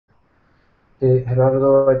Okay,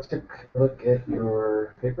 Gerardo, I took a look at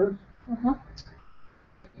your paper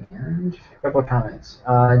and a couple of comments.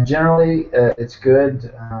 Generally, it's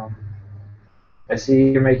good. I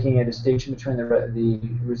see you're making a distinction between the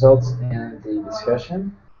results and the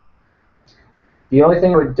discussion. The only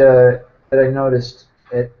thing that I noticed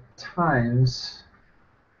at times,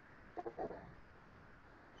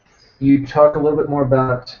 you talk a little bit more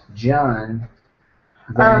about John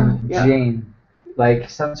than Jane. Like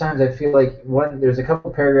sometimes I feel like there's a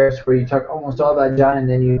couple paragraphs where you talk almost all about John, and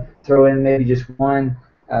then you throw in maybe just one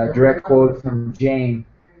direct quote from Jane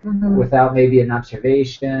without maybe an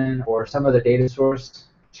observation or some other data source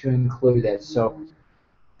to include that. So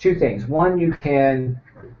two things. One, you can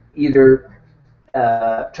either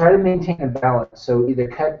try to maintain a balance. So either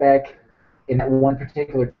cut back in that one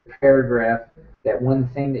particular paragraph, that one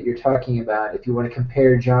thing that you're talking about. If you want to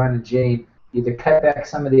compare John and Jane, either cut back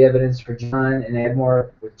some of the evidence for John and add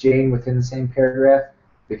more with Jane within the same paragraph,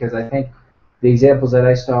 because I think the examples that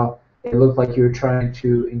I saw, it looked like you were trying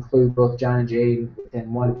to include both John and Jane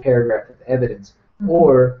within one paragraph of evidence.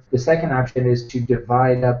 Or the second option is to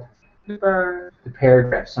divide up the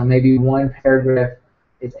paragraph. So maybe one paragraph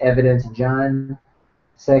is evidence John,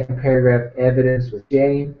 second paragraph evidence with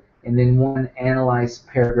Jane, and then one analyzed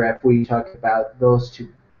paragraph where you talk about those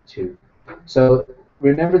two. So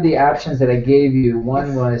remember the options that I gave you.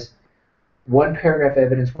 One was one paragraph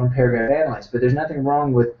evidence, one paragraph analyzed, but there's nothing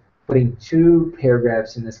wrong with putting two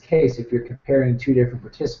paragraphs in this case if you're comparing two different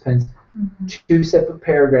participants, two separate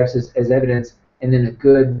paragraphs as evidence, and then a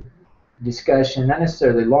good discussion, not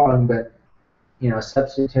necessarily long, but a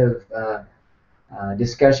substantive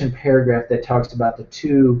discussion paragraph that talks about the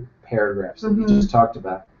two paragraphs that you just talked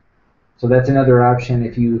about. So that's another option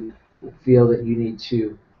if you feel that you need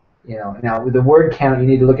to, now with the word count, you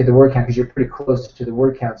need to look at the word count because you're pretty close to the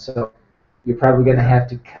word count. So you're probably going to have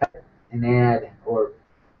to cut and add or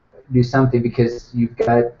do something because you've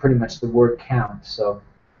got pretty much the word count. So,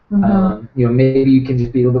 maybe you can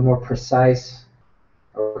just be a little bit more precise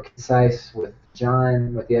or concise with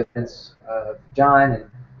John, with the evidence of John, and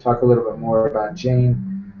talk a little bit more about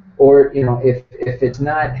Jane. Or, if it's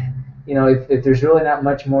not, if there's really not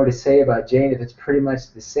much more to say about Jane, if it's pretty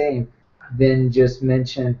much the same, then just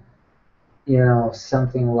mention,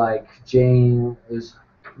 something like Jane is,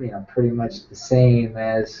 pretty much the same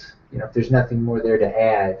as, if there's nothing more there to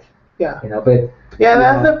add. Yeah. But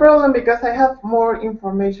that's the problem because I have more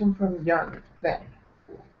information from John than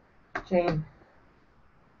Jane.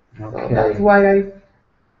 Okay. So that's why I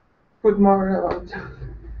put more about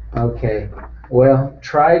John. Okay. Well,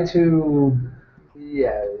 try to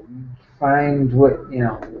find what we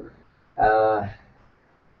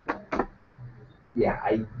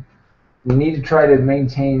need to try to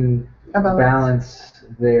maintain balance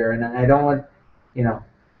there, and I don't want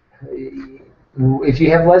if you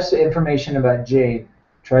have less information about Jane,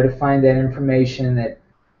 try to find that information that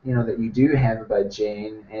that you do have about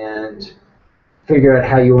Jane and figure out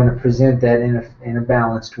how you want to present that in a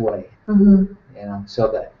balanced way. So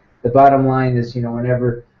that the bottom line is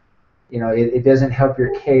whenever it doesn't help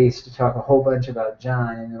your case to talk a whole bunch about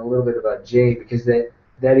John and a little bit about Jane, because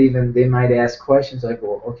that even they might ask questions like,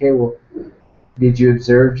 well, okay, well, did you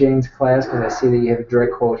observe Jane's class? Because I see that you have a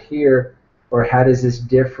direct quote here, or how does this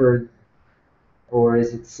differ, or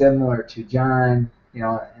is it similar to John?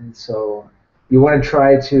 And so you want to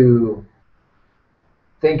try to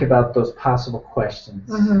think about those possible questions,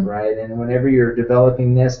 right? And whenever you're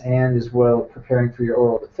developing this and as well preparing for your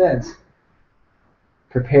oral defense,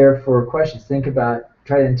 prepare for questions. Try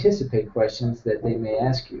to anticipate questions that they may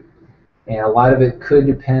ask you. And a lot of it could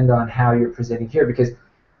depend on how you're presenting here, because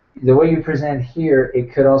the way you present here,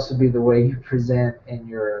 it could also be the way you present in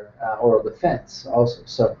your oral defense also.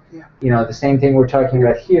 So, the same thing we're talking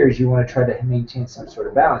about here is you want to try to maintain some sort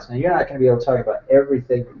of balance. Now, you're not going to be able to talk about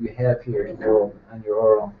everything that you have here on your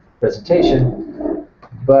oral presentation,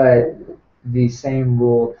 but the same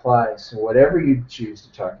rule applies. So whatever you choose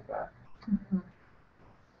to talk about,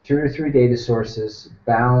 2 or 3 data sources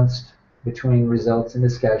balanced between results and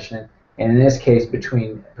discussion, and in this case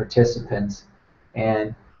between participants,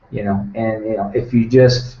 and if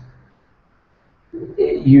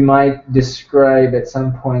you might describe at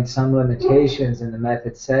some point some limitations in the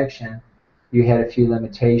method section. You had a few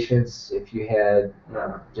limitations if you had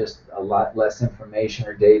just a lot less information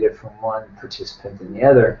or data from one participant than the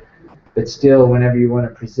other, but still whenever you want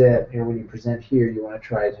to present, when you present here, you want to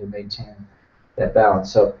try to maintain that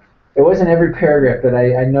balance. So it wasn't every paragraph, but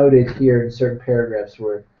I noted here in certain paragraphs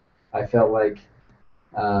where I felt like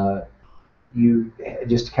you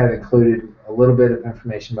just kind of included a little bit of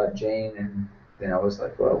information about Jane, and I was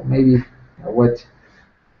like, well, maybe what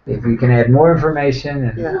If you can add more information,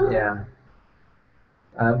 and yeah.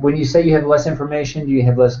 When you say you have less information, do you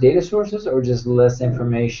have less data sources or just less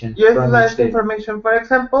information Yes, from less each data? information. For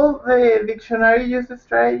example, the dictionary use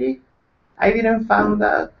strategy. I didn't find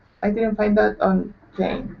that. I didn't find that on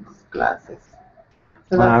Jane's classes.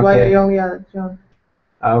 So that's why I only added John.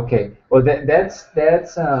 Okay. Well, that's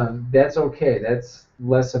okay. That's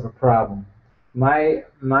less of a problem. My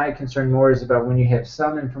concern more is about when you have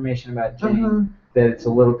some information about Jane, that it's a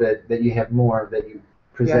little bit that you have more that you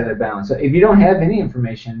present a balance. So if you don't have any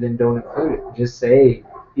information, then don't include it. Just say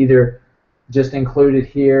either just include it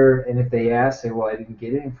here, and if they ask, say, well, I didn't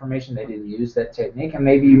get any information, they didn't use that technique, and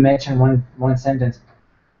maybe you mention one sentence.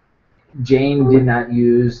 Jane did not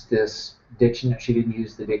use this dictionary. She didn't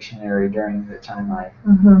use the dictionary during the time I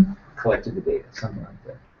collected the data, something like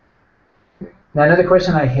that. Now, another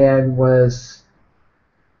question I had was,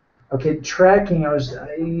 okay, tracking. I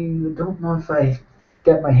don't know if I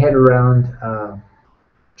got my head around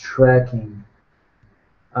tracking.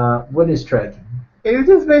 What is tracking? It is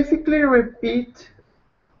just basically repeat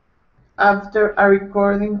after a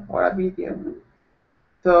recording or a video.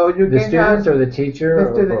 So you the can students have or the teacher the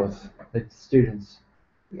or students. both? The students.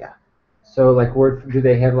 Yeah. So, like, do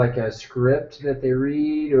they have like a script that they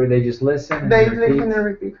read, or they just listen? They listen and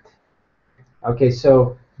repeat. Okay,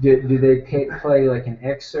 so do they play like an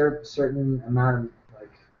excerpt, certain amount of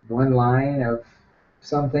like one line of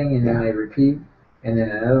something, and then they repeat, and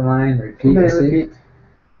then another line, repeat. They repeat.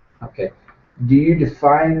 Okay. Do you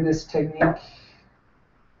define this technique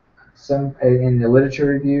in the literature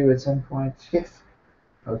review at some point? Yes.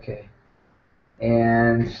 Okay.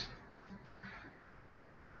 And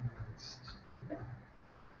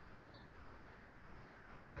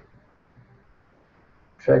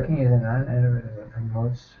tracking is an non-innovative that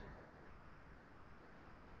promotes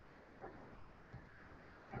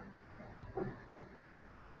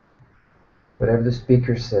whatever the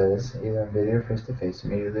speaker says, either on video or face-to-face,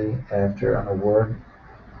 immediately after on a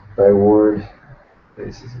word-by-word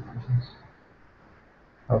basis.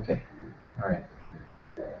 Okay. All right.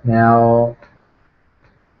 Now,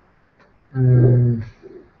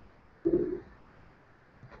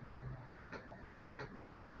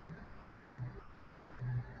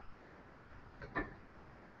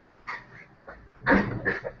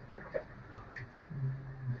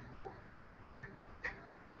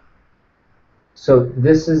 so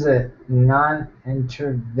this is a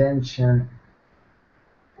non-intervention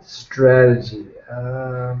strategy.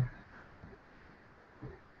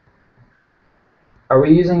 Are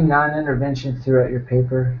we using non-intervention throughout your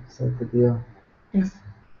paper? Is that the deal? Yes.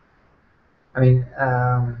 I mean,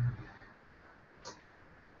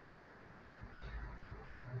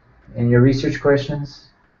 in your research questions,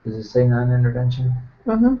 does it say non-intervention?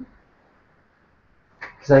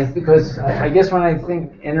 Because I guess when I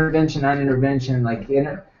think intervention, non-intervention, like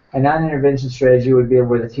a non-intervention strategy would be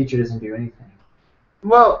where the teacher doesn't do anything.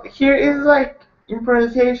 Well, here is like in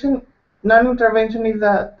pronunciation, non-intervention is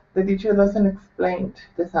that the teacher doesn't explain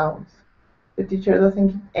the sounds. The teacher doesn't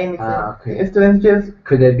give anything. Okay. Students just.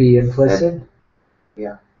 Could that be implicit?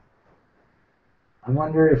 Yeah. I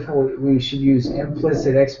wonder if we should use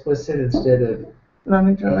implicit, explicit instead of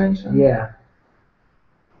non-intervention. Yeah.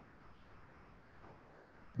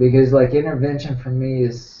 Because like intervention for me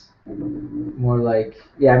is more like,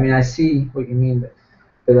 yeah, I mean I see what you mean,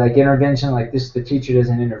 but like intervention like this, the teacher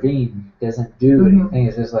doesn't intervene, doesn't do anything.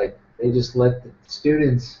 It's just like they just let the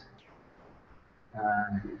students.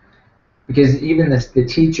 Because even the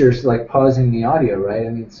teacher's like pausing the audio, right? I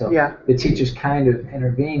mean, so the teacher's kind of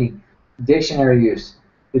intervening. Dictionary use,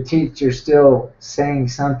 the teacher's still saying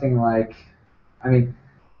something like, I mean,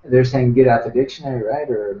 they're saying get out the dictionary, right,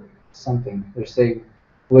 or something. They're saying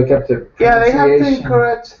look up the pronunciation. Yeah, they have to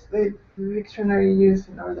encourage the dictionary use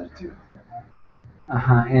in order to.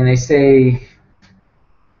 And they say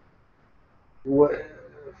what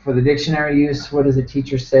for the dictionary use? What does the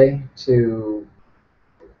teacher say to?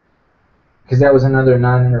 Because that was another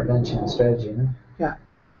non-intervention strategy, no? Yeah.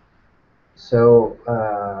 So,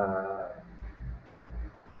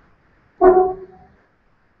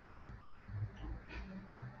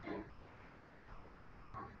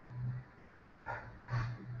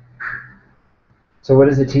 so what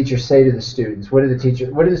does the teacher say to the students? What do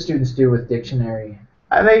the students do with dictionary?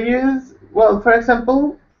 They use, well, for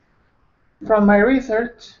example, from my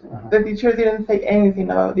research, the teacher didn't say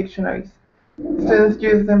anything about dictionaries. Students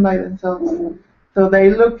use them by themselves. So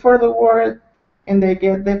they look for the word and they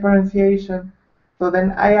get the pronunciation. So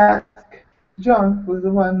then I ask John, who's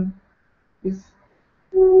the one,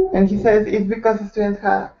 and he says it's because the students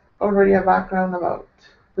have already a background about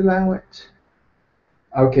the language.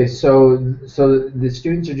 Okay, so the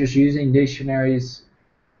students are just using dictionaries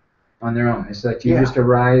on their own. It's like you just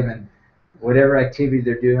arrive and whatever activity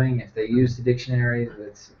they're doing, if they use the dictionary,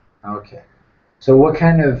 that's okay. So what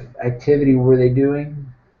kind of activity were they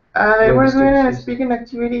doing? They were doing a speaking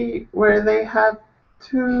activity where they have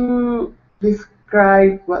to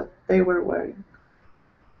describe what they were wearing.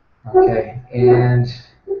 Okay, and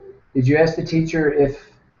did you ask the teacher if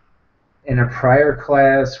in a prior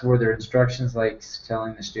class were there instructions like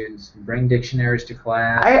telling the students bring dictionaries to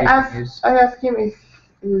class? I asked him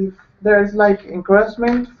if there's like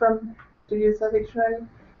encouragement to use a dictionary.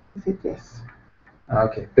 He said yes.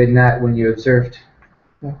 Okay, but not when you observed?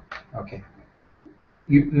 No. Okay.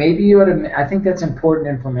 Maybe you ought to, I think that's important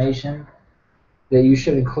information that you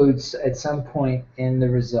should include at some point in the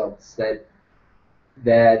results that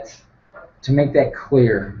to make that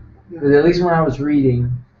clear. Yeah. But at least when I was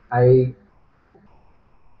reading, I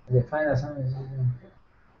find out something.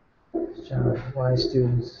 Why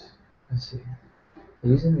students, let's see,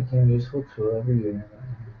 using became a useful tool every year.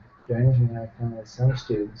 During this year, I found that some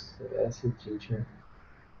students that asked the teacher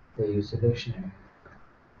they use a dictionary.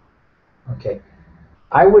 Okay.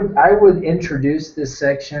 I would introduce this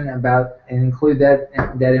section about and include that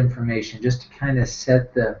information just to kind of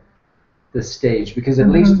set the stage, because at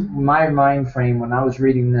least my mind frame when I was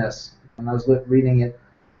reading this, when I was reading it,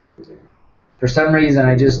 for some reason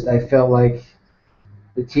I felt like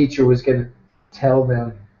the teacher was going to tell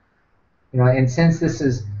them, and since this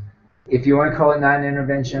is, if you want to call it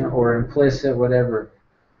non-intervention or implicit, whatever,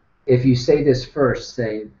 if you say this first,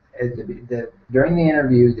 say during the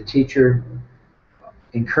interview the teacher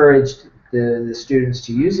encouraged the students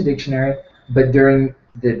to use a dictionary, but during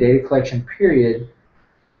the data collection period,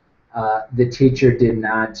 the teacher did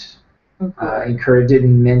not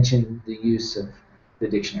didn't mention the use of the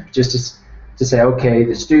dictionary. Just to say, okay,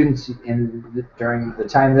 the students during the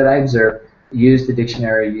time that I observed used the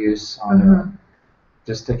dictionary use on their own,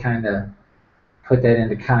 just to kind of put that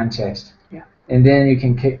into context. Yeah. And then you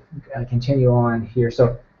can continue on here.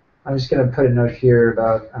 So I'm just going to put a note here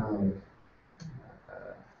about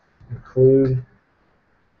include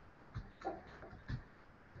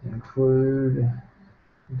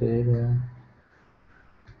data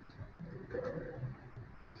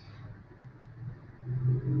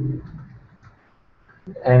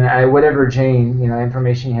and whatever Jane,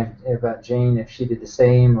 information you have about Jane, if she did the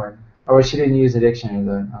same or she didn't use the dictionary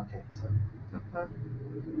though. Okay. So.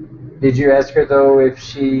 Did you ask her though if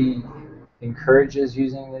she encourages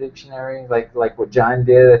using the dictionary, like what John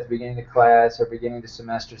did at the beginning of the class or beginning of the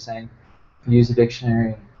semester, saying use the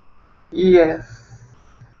dictionary? Yes.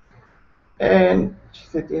 And she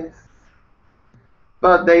said yes.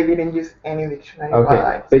 But they didn't use any dictionary.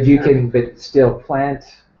 Okay, but you can, but still plant.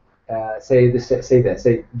 Say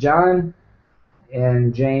John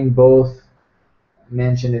and Jane both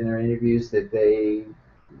mentioned in their interviews that they,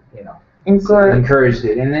 encouraged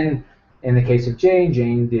it, and then in the case of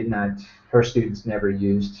Jane did not. Her students never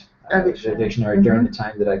used the dictionary during the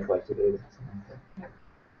time that I collected data.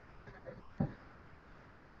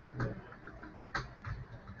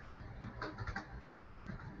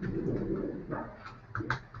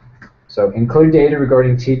 So include data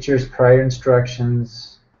regarding teachers' prior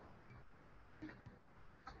instructions,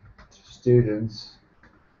 students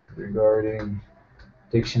regarding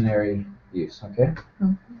dictionary use. Okay.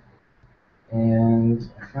 And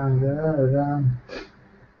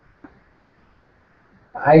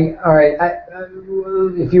all right.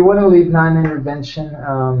 If you want to leave non-intervention,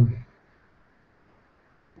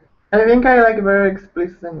 I think I like very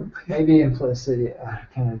explicit. Maybe implicit, yeah,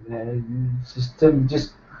 kind of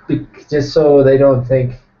just so they don't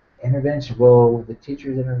think intervention. Well, the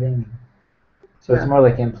teacher's intervening, so it's more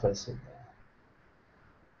like implicit.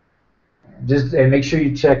 Just and make sure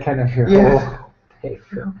you check kind of your whole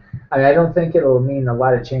paper. I mean, I don't think it'll mean a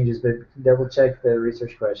lot of changes, but double check the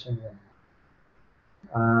research question.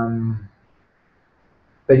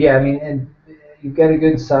 But yeah, I mean, and you've got a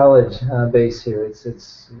good solid base here.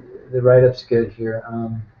 It's the write-up's good here.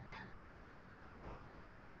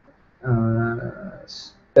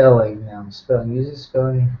 Spelling now. Uses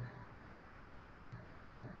spelling.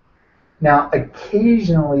 Now,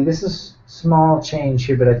 occasionally, this is small change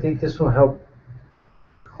here, but I think this will help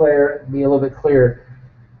be a little bit clearer.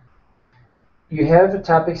 You have a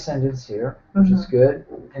topic sentence here, which is good,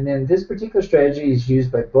 and then this particular strategy is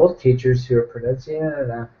used by both teachers who are pronouncing it,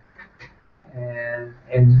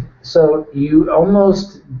 and so you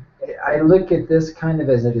almost, I look at this kind of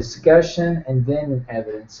as a discussion and then an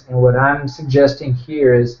evidence, and what I'm suggesting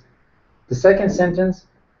here is the second sentence,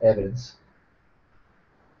 evidence,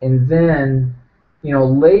 and then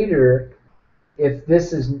later if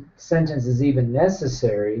this sentence is even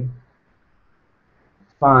necessary,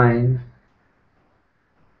 fine,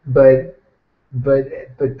 but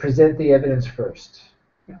present the evidence first.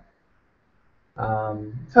 Yeah.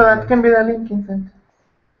 So that can be the linking sentence.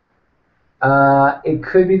 It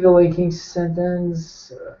could be the linking sentence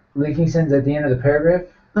at the end of the paragraph.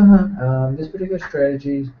 This particular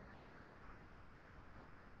strategy.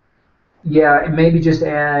 Yeah, maybe just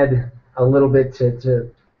add a little bit to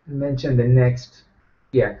mention the next.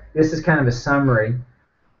 Yeah, this is kind of a summary,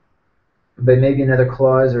 but maybe another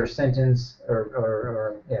clause or sentence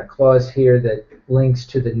or clause here that links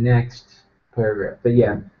to the next paragraph. But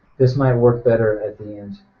yeah, this might work better at the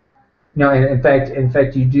end. No, in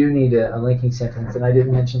fact, you do need a linking sentence, and I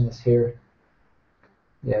didn't mention this here.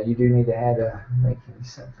 Yeah, you do need to add a linking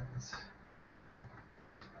sentence.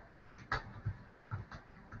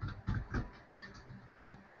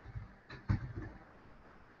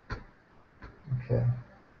 Okay.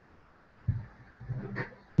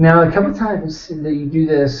 Now, a couple times that you do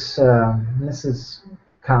this, this is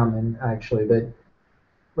common actually, but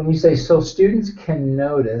when you say, so students can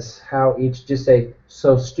notice how each, just say,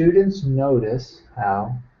 so students notice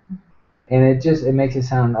how, and it makes it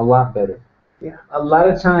sound a lot better. Yeah. A lot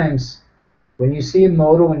of times, when you see a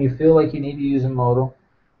modal, when you feel like you need to use a modal,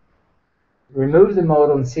 remove the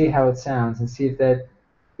modal and see how it sounds, and see if that,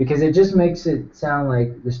 because it just makes it sound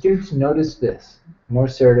like the students notice this, more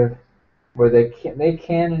assertive, where they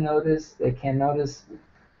can notice, it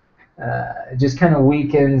just kind of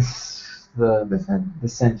weakens the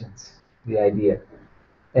sentence, the idea.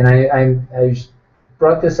 And I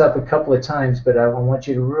brought this up a couple of times, but I want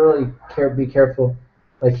you to really be careful,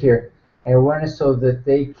 like here, and awareness so that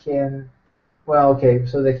they can,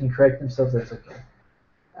 so they can correct themselves, that's okay.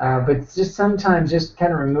 But just sometimes just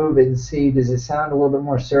kind of remove it and see, does it sound a little bit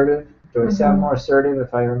more assertive? Do I sound more assertive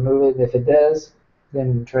if I remove it? If it does,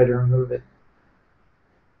 then try to remove it.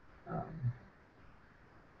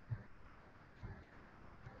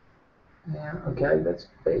 Yeah, okay, that's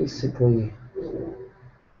basically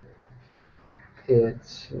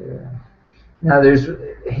it. Now there's,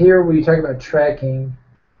 here we talk about tracking.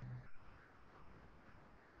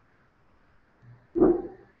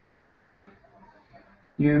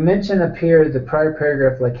 You mentioned up here, the prior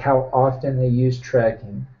paragraph, like how often they use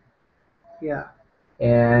tracking. Yeah.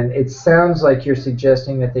 And it sounds like you're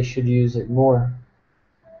suggesting that they should use it more.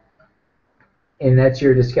 And that's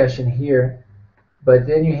your discussion here. But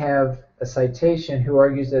then you have a citation who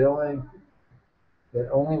argues that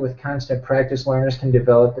only with constant practice learners can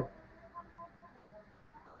develop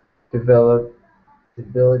the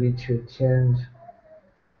ability to attend.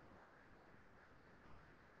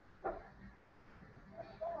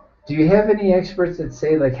 Do you have any experts that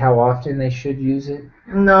say like how often they should use it?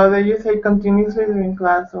 No, they just say continuously during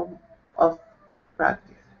class of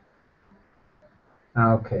practice.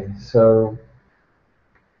 Okay, so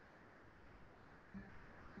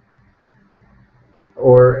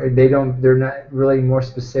or they're not really more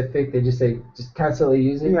specific, they just say just constantly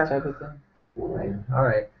use it, type of thing? Right. All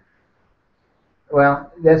right.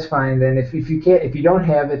 Well, that's fine then. If you don't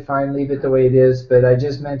have it, fine, leave it the way it is. But I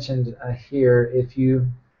just mentioned here, if you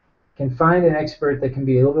can find an expert that can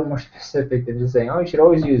be a little bit more specific than just saying, oh, you should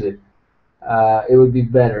always use it, it would be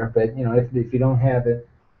better. But if you don't have it,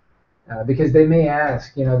 because they may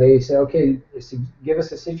ask, they say, okay, give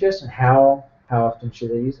us a suggestion. How often should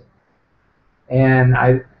they use it? And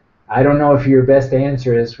I don't know if your best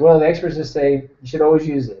answer is, well, the experts just say you should always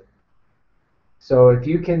use it. So if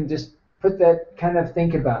you can just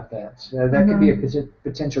think about that. That could be a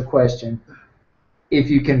potential question. If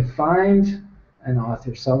you can find an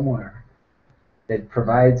author somewhere that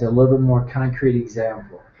provides a little bit more concrete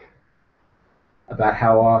example about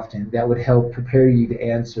how often, that would help prepare you to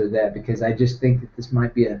answer that, because I just think that this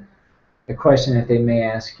might be a question that they may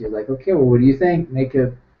ask you, like, okay, well, what do you think?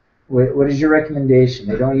 What is your recommendation?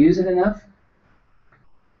 They don't use it enough?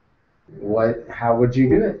 How would you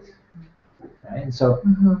do it? Right? And so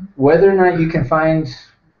whether or not you can find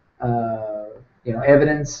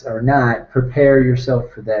evidence or not, prepare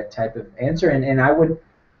yourself for that type of answer. And I would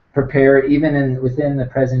prepare even within the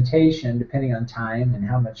presentation, depending on time and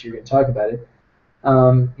how much you're going to talk about it,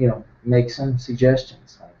 make some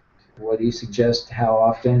suggestions. Like, what do you suggest, how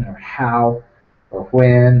often, or how, or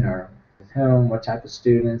when, or with whom, what type of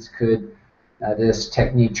students could this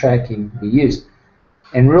technique tracking be used?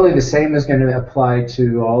 And really the same is going to apply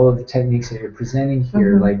to all of the techniques that you're presenting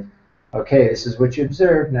here. Like, okay, this is what you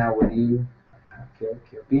observed. Now, what do you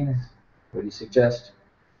suggest?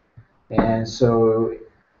 And so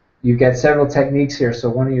you've got several techniques here. So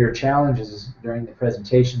one of your challenges during the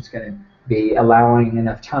presentation is going to be allowing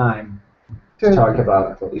enough time to talk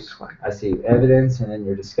about those. I see evidence and then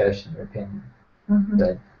your discussion, your opinion.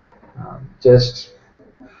 But just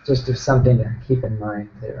something to keep in mind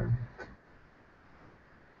there.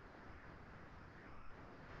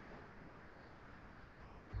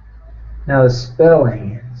 Now the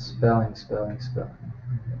spelling.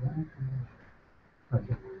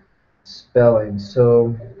 Okay, spelling.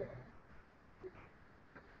 So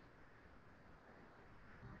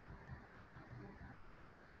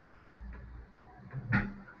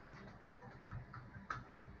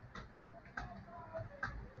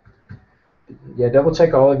yeah, double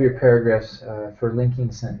check all of your paragraphs for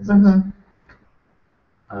linking sentences.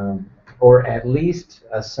 Or at least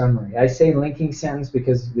a summary. I say linking sentence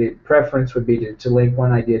because the preference would be to link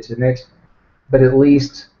one idea to the next, but at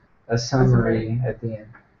least a summary at the end.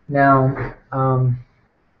 Now,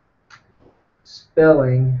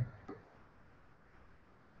 spelling.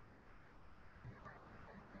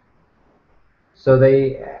 So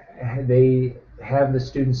they have the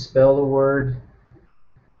students spell the word.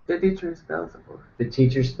 The teacher spells the word. The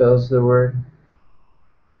teacher spells the word.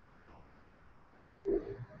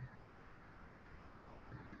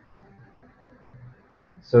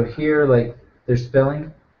 So here, like, they're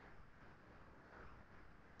spelling.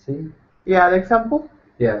 See? Yeah, the example?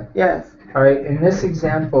 Yeah. Yes. All right, in this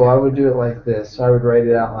example, I would do it like this. So I would write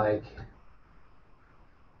it out like,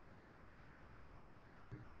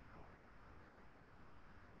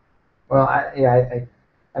 well, I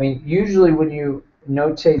mean, usually when you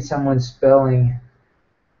notate someone spelling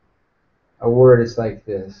a word, it's like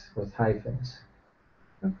this, with hyphens.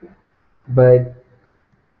 Okay. But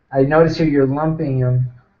I notice here you're lumping them.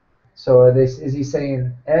 So is he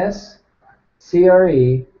saying S, C, R,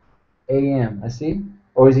 E, A, M? I see?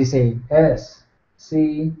 Or is he saying S,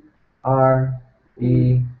 C, R,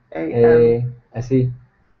 E, A? I see.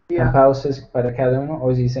 Yeah. Pausas para cada uno.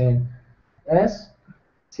 Or is he saying S,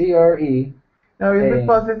 C, R, E? No, it's the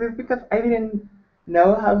pauses. It's because I didn't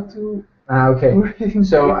know how to. Okay.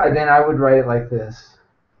 So then I would write it like this.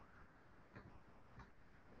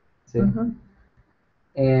 See?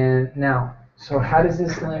 And now, so how does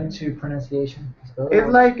this link to pronunciation?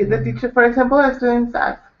 It's like the teacher, for example, the students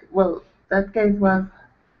ask, well, that case was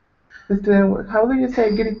the student, how do you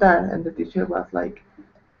say gritar? And the teacher was like,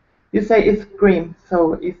 you say scream.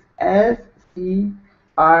 So it's SCREAM,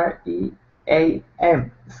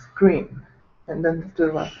 scream. And then the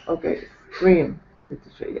student was, okay, scream. The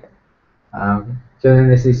teacher, yeah. So then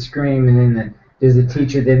they say scream, and then does the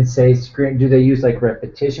teacher then say scream? Do they use like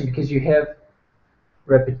repetition? Because you have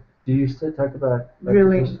do you still talk about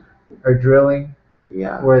drilling or drilling?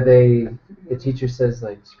 Yeah. Where the teacher says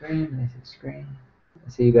like scream, and they say scream. I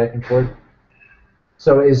see you back and forth.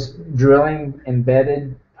 So is drilling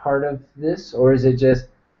embedded part of this, or is it just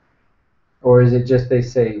they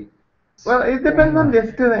say? Well, it depends on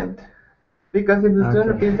the student, because if the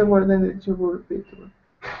student repeats the word, then the teacher will repeat the word.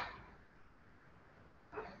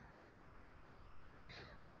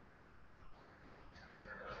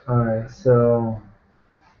 All right, so.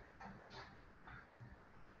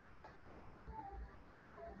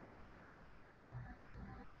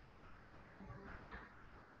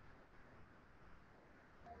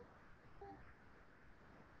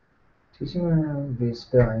 Teaching the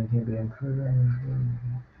spelling can be improved.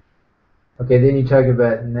 Okay, then you talk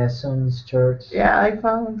about Messon's charts. Yeah, I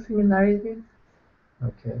found similarities.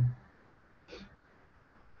 Okay.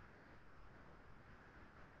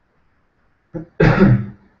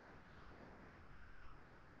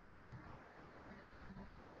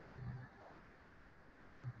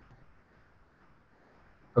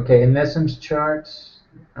 Okay, in Messon's charts,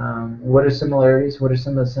 what are similarities? What are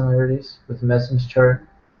some of the similarities with Messon's chart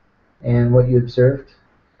and what you observed?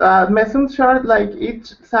 Messon's chart, like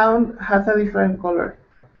each sound has a different color.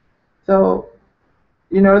 So,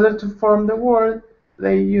 in order to form the word,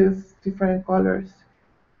 they use different colors.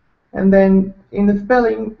 And then in the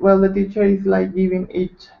spelling, well, the teacher is like giving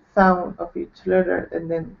each sound of each letter and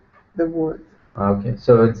then the word. Okay,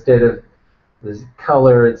 so instead of the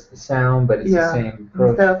color, it's the sound, but it's the same approach.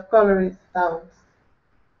 Instead of color, it's sounds.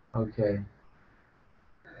 Okay.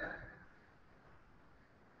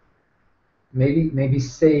 Maybe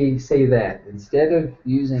say that instead of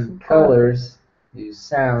using colors, use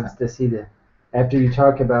sounds to see the. After you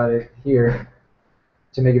talk about it here,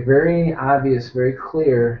 to make it very obvious, very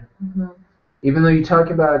clear. Even though you talk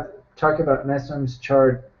about Messon's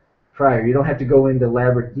chart prior, you don't have to go into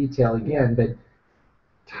elaborate detail again, but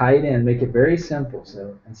tie it in, make it very simple.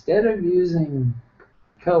 So instead of using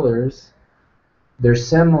colors, they're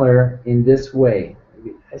similar in this way.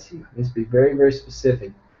 I see. This be very, very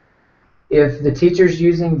specific. If the teacher's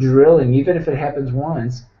using drilling, even if it happens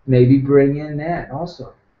once, maybe bring in that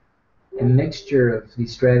also. A mixture of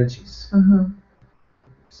these strategies.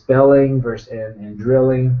 Spelling versus and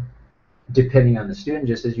drilling, depending on the student,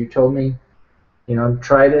 just as you told me.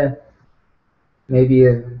 Try to maybe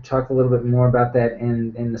talk a little bit more about that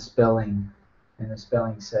in the spelling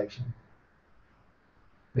section,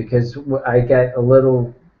 because I got a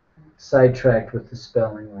little sidetracked with the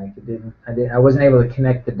spelling. Like I wasn't able to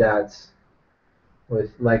connect the dots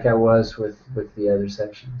with like I was with the other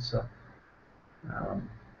sections. So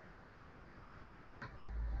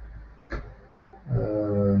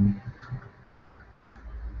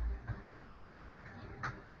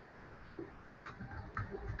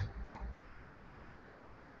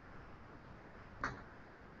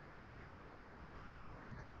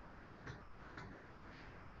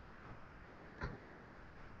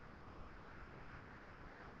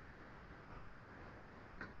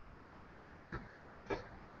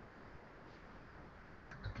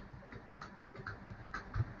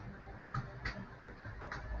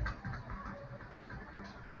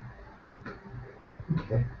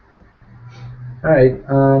okay. All right.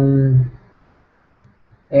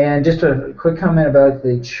 And just a quick comment about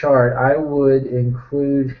the chart. I would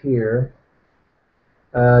include here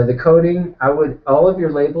the coding. All of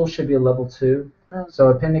your labels should be a level 2. So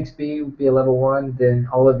Appendix B would be a level 1. Then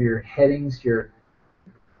all of your headings,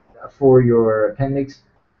 for your appendix,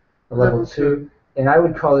 a level 2. And I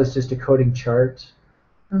would call this just a coding chart.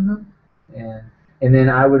 And then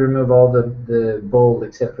I would remove all the bold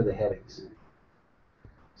except for the headings.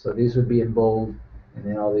 So these would be in bold, and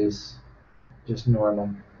then all these just normal.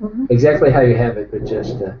 Exactly how you have it, but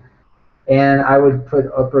just and I would put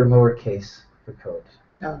upper and lower case for code.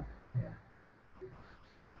 Oh. Yeah.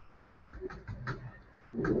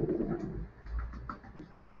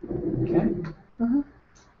 Okay. All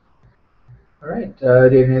right. Do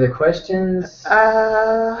you have any other questions?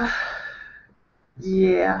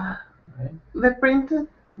 Yeah. Right. The printed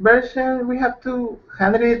version, we have to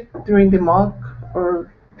handle it during the mock,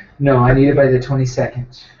 or? No, I need it by the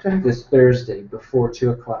 22nd, this Thursday, before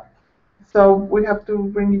 2 o'clock. So we have to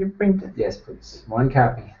bring it printed? Yes, please. 1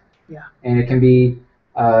 copy. Yeah. And it can be,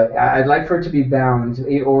 I'd like for it to be bound,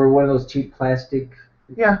 or one of those cheap plastic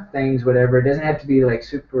things, whatever. It doesn't have to be like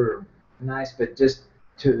super nice, but just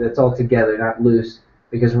that's all together, not loose,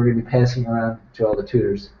 because we're going to be passing around to all the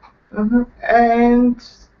tutors. And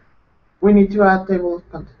we need to add table of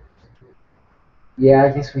contents. Yeah, I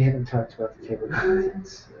guess we haven't talked about the table of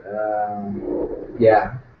contents.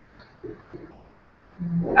 Yeah.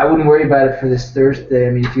 I wouldn't worry about it for this Thursday. I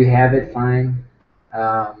mean, if you have it, fine.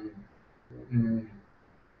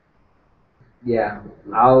 Yeah,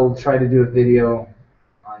 I'll try to do a video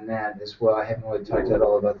on that as well. I haven't really talked at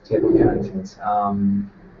all about the table of contents.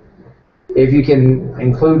 If you can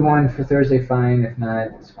include one for Thursday, fine. If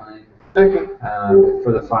not, it's fine. Okay.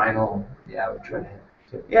 For the final, yeah, I would try to have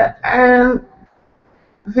it. Yeah, and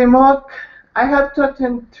the mock, I have to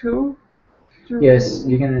attend 2. Yes,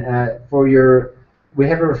 you can. We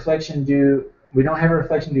have a reflection due. We don't have a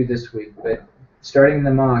reflection due this week, but starting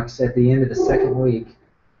the mocks at the end of the second week,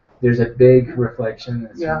 there's a big reflection.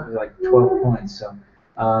 It's like 12 points. So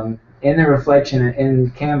in the reflection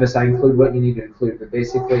in Canvas, I include what you need to include. But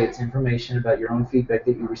basically, it's information about your own feedback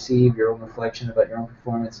that you receive, your own reflection about your own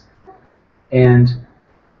performance, and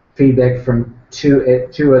feedback from two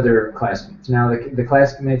other classmates. Now, the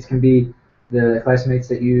classmates can be the classmates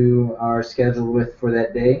that you are scheduled with for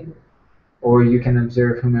that day, or you can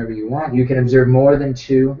observe whomever you want. You can observe more than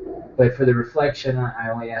 2, but for the reflection, I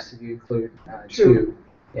only ask that you include 2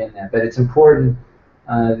 in that. But it's important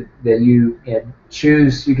that you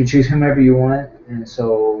choose. You can choose whomever you want, and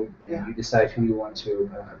so you decide who you want to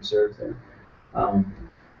observe there.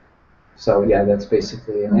 So yeah, that's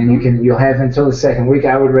basically it. And you'll have until the second week.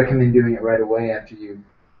 I would recommend doing it right away after you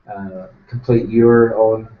complete your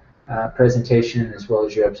own presentation as well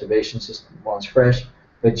as your observations, just while it's fresh.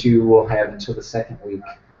 But you will have until the second week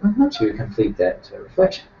to complete that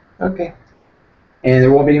reflection. Okay. And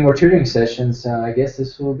there won't be any more tutoring sessions. I guess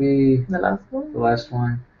this will be the last one. The last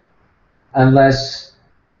one, unless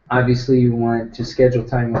obviously you want to schedule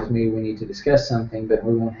time with me. We need to discuss something, but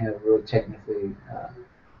we won't have real technically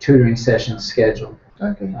tutoring sessions scheduled.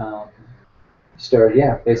 Okay.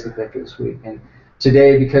 Basically after this week. And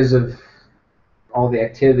today, because of all the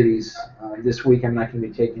activities this week, I'm not going to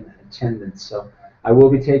be taking attendance. So I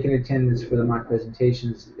will be taking attendance for the mock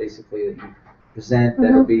presentations, basically that you present.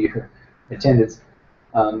 That will be your attendance,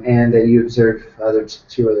 and that you observe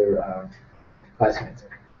 2 other classmates.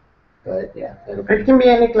 But yeah, that'll be. It can be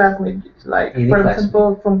any classmate, like for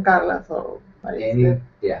example from Carla. So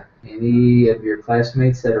any of your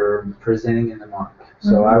classmates that are presenting in the mock.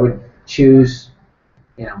 So I would choose,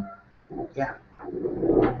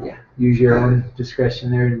 use your own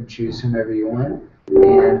discretion there and choose whomever you want.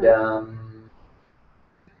 And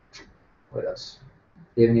what else?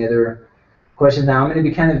 Do you have any other questions? Now I'm going to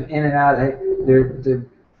be kind of in and out.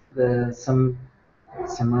 Some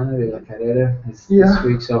Semana de la Carrera is this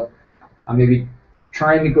week, so I'm maybe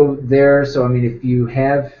trying to go there. So I mean, if you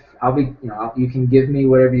have, you can give me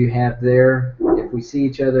whatever you have there if we see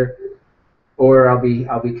each other, or I'll be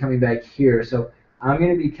coming back here. So I'm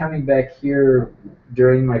going to be coming back here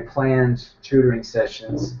during my planned tutoring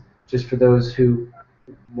sessions, just for those who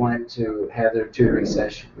want to have their tutoring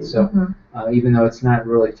sessions. So even though it's not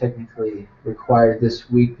really technically required this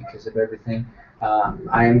week because of everything,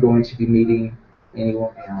 I am going to be meeting any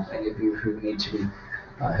of you who need to be,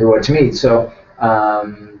 who want to meet. So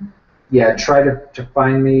try to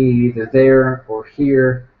find me either there or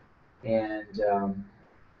here. And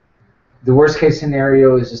the worst case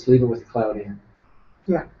scenario is just leave it with Claudia.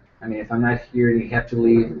 Yeah. I mean, if I'm not here and you have to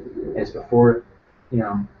leave, it's before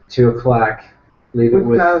 2 o'clock. Leave it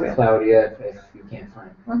with Claudia if you can't find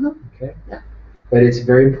it. Okay. Yeah. But it's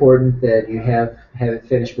very important that you have it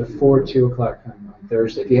finished before 2 o'clock on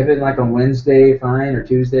Thursday. If you have it like on Wednesday, fine, or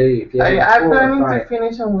Tuesday. If you have I'm planning to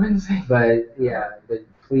finish on Wednesday. But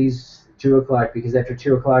please 2 o'clock, because after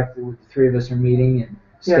 2 o'clock the 3 of us are meeting and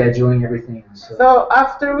scheduling everything. So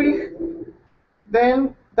after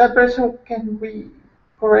then that version can be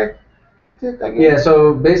corrected again. Yeah.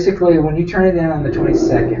 So basically, when you turn it in on the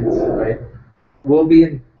 22nd, right? We'll be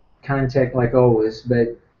in contact like always,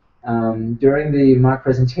 but during the mock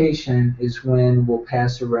presentation is when we'll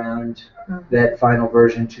pass around that final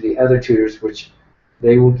version to the other tutors, which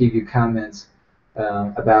they will give you comments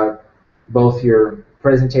about both your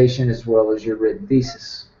presentation as well as your written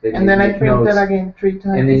thesis. And then I print that again 3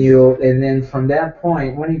 times. And then from that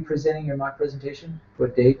point, when are you presenting your mock presentation?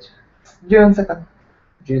 What date? June 2nd.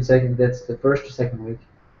 June 2nd. That's the first or second week?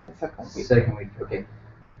 The second week. Second week. Okay.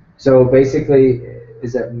 So basically,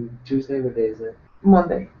 is that Tuesday? What day is it?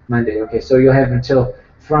 Monday. Monday. Okay. So you'll have until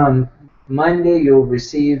from Monday. You'll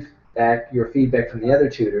receive back your feedback from the other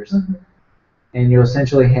tutors, and you'll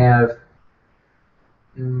essentially have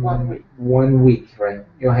 1 week. 1 week, right?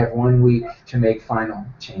 You'll have 1 week to make final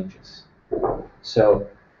changes. So,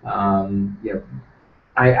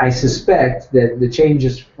 I suspect that the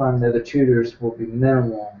changes from the other tutors will be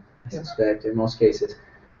minimal. I suspect in most cases.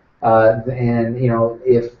 And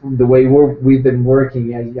if the way we've been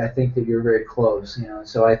working, I think that you're very close.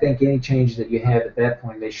 So I think any changes that you have at that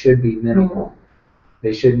point, they should be minimal.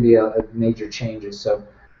 They shouldn't be a major changes. So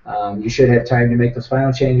you should have time to make those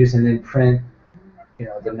final changes and then print,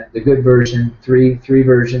 the good version, three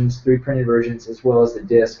printed versions, as well as the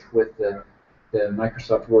disk with the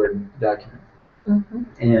Microsoft Word document.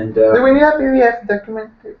 And do we need a PDF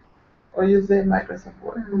document or use the Microsoft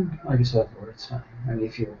Word? Microsoft Word, it's fine. I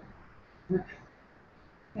mean,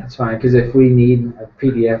 it's fine, because if we need a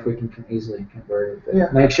PDF, we can easily convert it.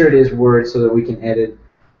 But make sure it is Word so that we can edit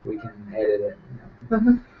it.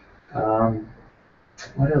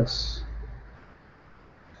 What else?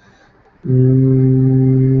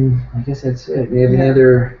 I guess that's it. Do you have any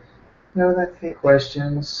other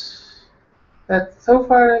questions? So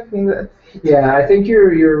far, I think that's it. Yeah, I think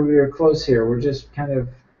you're close here. We're just kind of,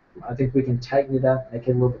 I think we can tighten it up, make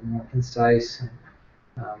it a little bit more concise.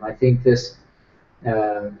 I think this,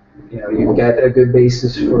 you've got a good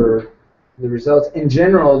basis for the results. In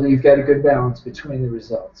general, you've got a good balance between the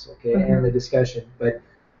results, okay, and the discussion. But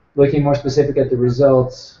looking more specific at the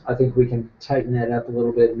results, I think we can tighten that up a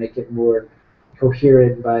little bit and make it more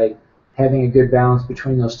coherent by having a good balance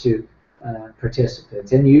between those two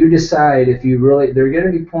participants. And you decide if you really, there are going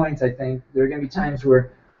to be points, I think, there are going to be times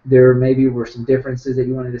where there maybe were some differences that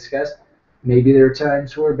you want to discuss. Maybe there are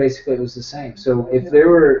times where basically it was the same. So if there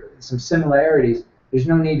were some similarities, there's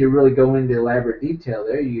no need to really go into elaborate detail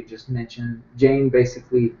there. You just mention Jane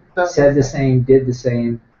basically said the same, did the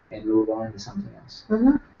same, and move on to something else.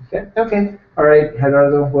 Okay. Okay. All right,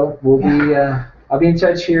 Gerardo. Well, I'll be in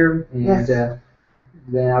touch here, and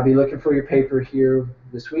then I'll be looking for your paper here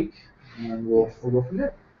this week, and we'll go from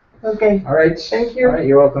there. Okay. All right. Thank you. All right.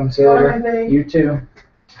 You're welcome. See you later. Bye. You too.